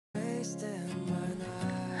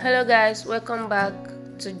Hello guys, welcome back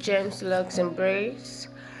to James Locs Embrace.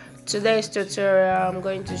 Today's tutorial I'm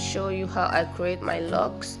going to show you how I create my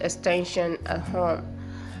Locs extension at home.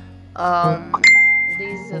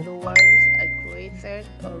 These are the ones I created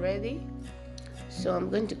already. So I'm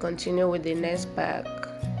going to continue with the next pack.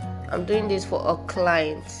 I'm doing this for a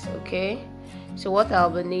client, okay? So what I'll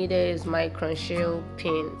be needing is my crochet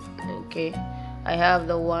pin, okay? I have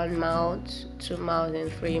the 1 mouth, 2 mouth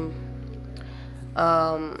and 3.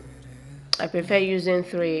 I prefer using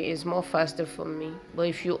 3, it's more faster for me. But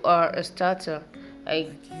if you are a starter, I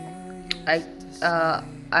I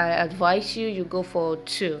I advise you go for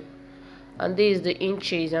 2. And this is the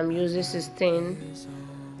inches. I'm using 16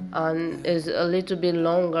 and is a little bit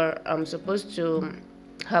longer. I'm supposed to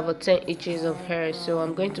have a 10 inches of hair, so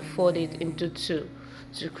I'm going to fold it into 2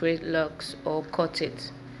 to create locks or cut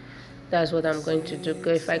it. That's what I'm going to do.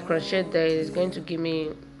 Because if I crochet there, it's going to give me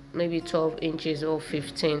maybe 12 inches or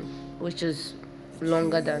 15, which is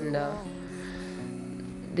longer than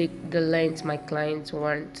the length my clients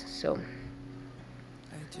want. So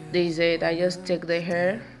this is it. I just take the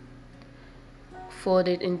hair, fold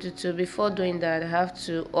it into 2. Before doing that, I have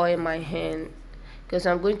to oil my hand because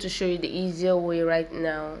I'm going to show you the easier way right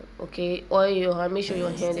now. Okay, oil your hand, make sure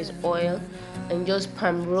your hand is oiled, and just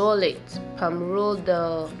palm roll it. Palm roll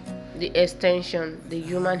the extension, the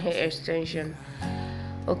human hair extension.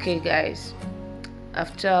 Okay guys,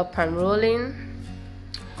 after palm rolling,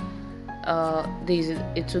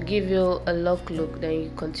 it will give you a look, then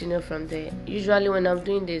you continue from there. Usually when I'm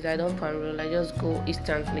doing this, I don't palm roll, I just go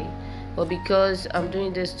instantly. But because I'm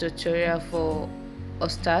doing this tutorial for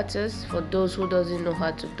starters, for those who doesn't know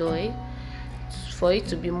how to do it, for it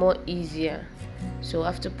to be more easier, so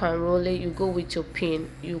after palm rolling, you go with your pin.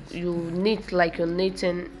 You knit like you're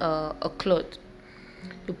knitting a cloth.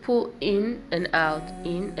 You pull in and out,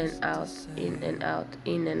 in and out, in and out,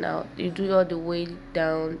 in and out. You do all the way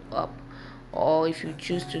down, up, or if you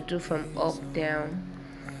choose to do from up down.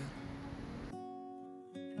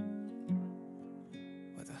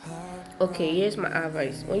 Okay, here's my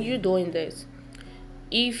advice. When you're doing this,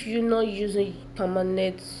 if you're not using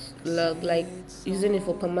permanent lock, like using it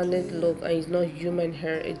for permanent look and it's not human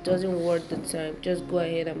hair, it doesn't worth the time. Just go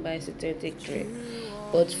ahead and buy synthetic thread.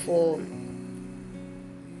 But for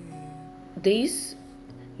this,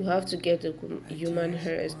 you have to get a human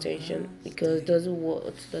hair extension because it doesn't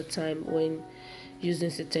worth the time when using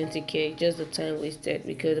synthetic hair. Just the time wasted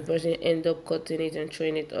because the person end up cutting it and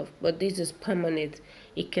throwing it off. But this is permanent.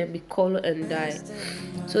 It can be color and dye.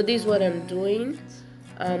 So this is what I'm doing.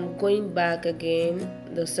 I'm going back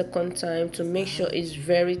again the second time to make sure it's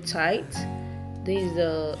very tight. This is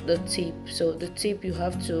the tip. So the tip, you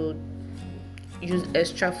have to use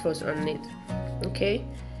extra force on it. Okay,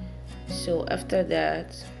 so after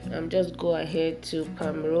that, just go ahead to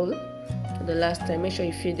palm roll the last time. Make sure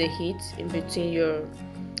you feel the heat in between your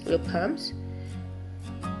palms.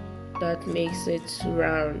 That makes it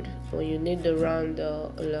round when you need the round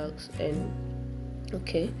locks. And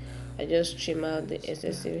okay, I just trim out the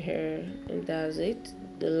excessive hair, and that's it.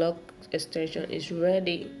 The lock extension is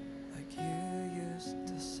ready.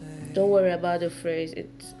 Don't worry about the phrase.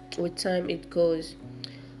 With time it goes.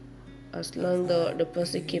 As long as the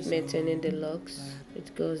person keep maintaining the locks,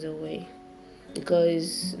 it goes away.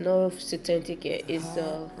 Because no synthetic hair is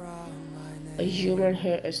a human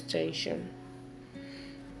hair extension.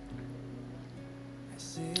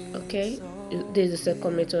 Okay, this is the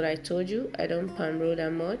second method I told you. I don't palm roll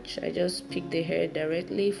that much. I just pick the hair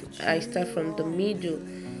directly. I start from the middle.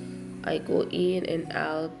 I go in and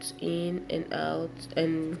out, in and out,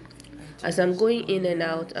 and as I'm going in and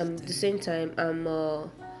out, at the same time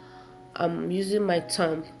I'm using my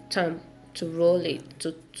thumb to roll it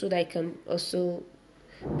so that I can also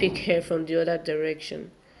pick hair from the other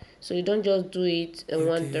direction. So you don't just do it in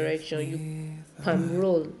one direction, you palm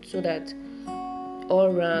roll so that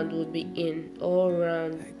all round will be in, all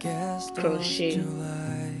round crochet.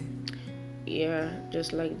 Yeah,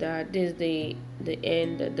 just like that. This is the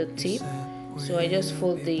end, the tip. So I just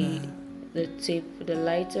fold the tip, the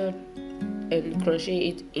lighter, and crochet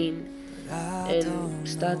it in and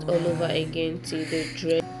start all over again till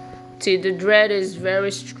the dread is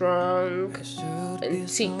very strong and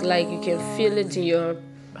thick, like you can feel it in your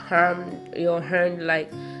hand, like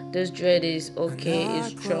this dread is okay, it's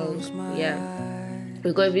strong. Yeah,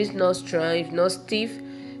 because if it's not strong, if not stiff,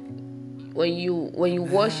 when you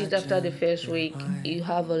wash it after the first week, you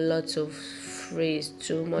have a lot of frizz,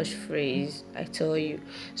 too much frizz, I tell you.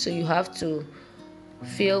 So you have to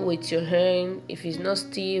feel with your hand. If it's not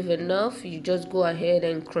stiff enough, you just go ahead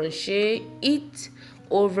and crochet it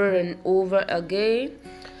over and over again.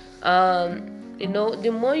 You know,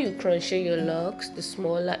 the more you crochet your locks, the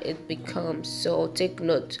smaller it becomes. So take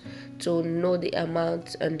note to know the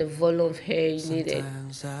amount and the volume of hair you needed.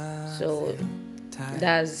 So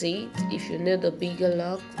that's it. If you need a bigger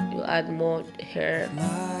lock, you add more hair,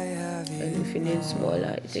 and if you need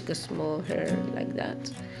smaller, you take a small hair like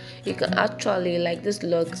that. You can actually, like this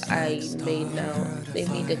lock I made now,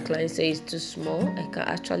 maybe the client says it's too small, I can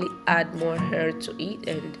actually add more hair to it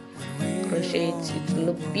and crochet it to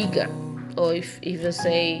look bigger. Or if you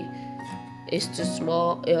say it's too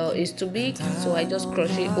small, it's too big, so I just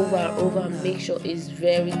crochet over and over and make sure it's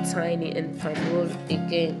very tiny and palm roll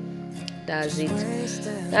again. That's it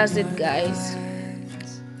guys.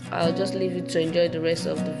 I'll just leave you to enjoy the rest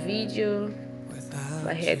of the video.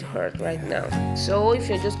 My head hurt right now. So if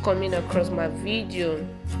you're just coming across my video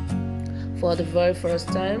for the very first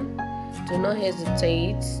time, do not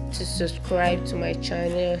hesitate to subscribe to my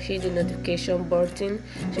channel, hit the notification button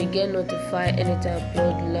to get notified anytime I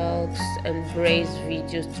upload logs and braids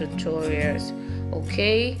videos tutorials.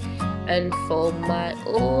 Okay, and for my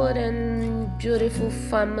old and beautiful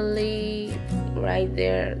family right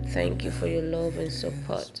there, thank you for your love and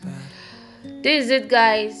support. This is it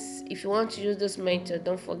guys. If you want to use this method,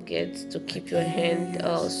 don't forget to keep your hand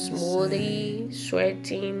smoothly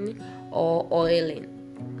sweating or oiling.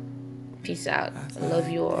 Peace out. I love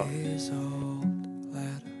you all.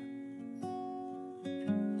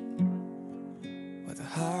 With a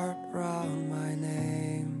heart round my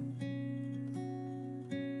name,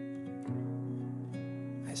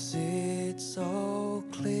 I see it so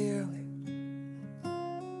clearly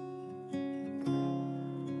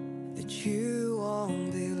that you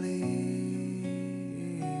won't believe.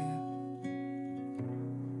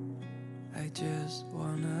 I just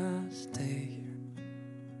wanna stay here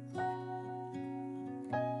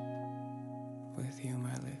with you,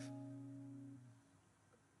 my life.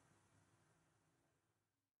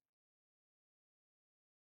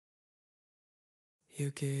 You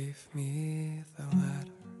gave me the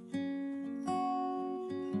letter,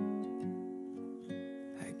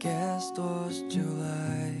 I guess it was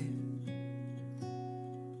July.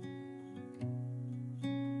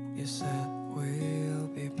 You said we'll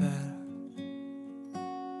be better,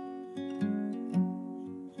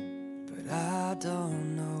 but I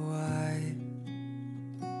don't know why.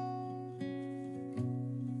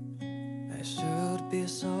 I should be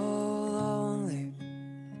so lonely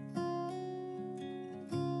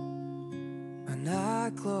when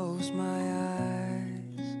I close my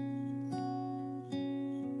eyes.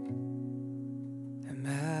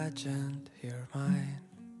 Imagined you're mine.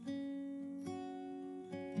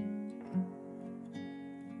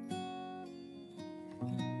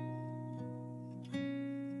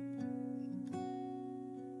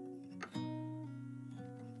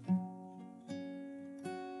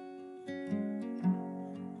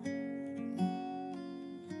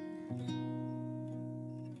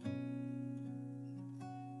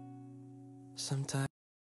 Sometimes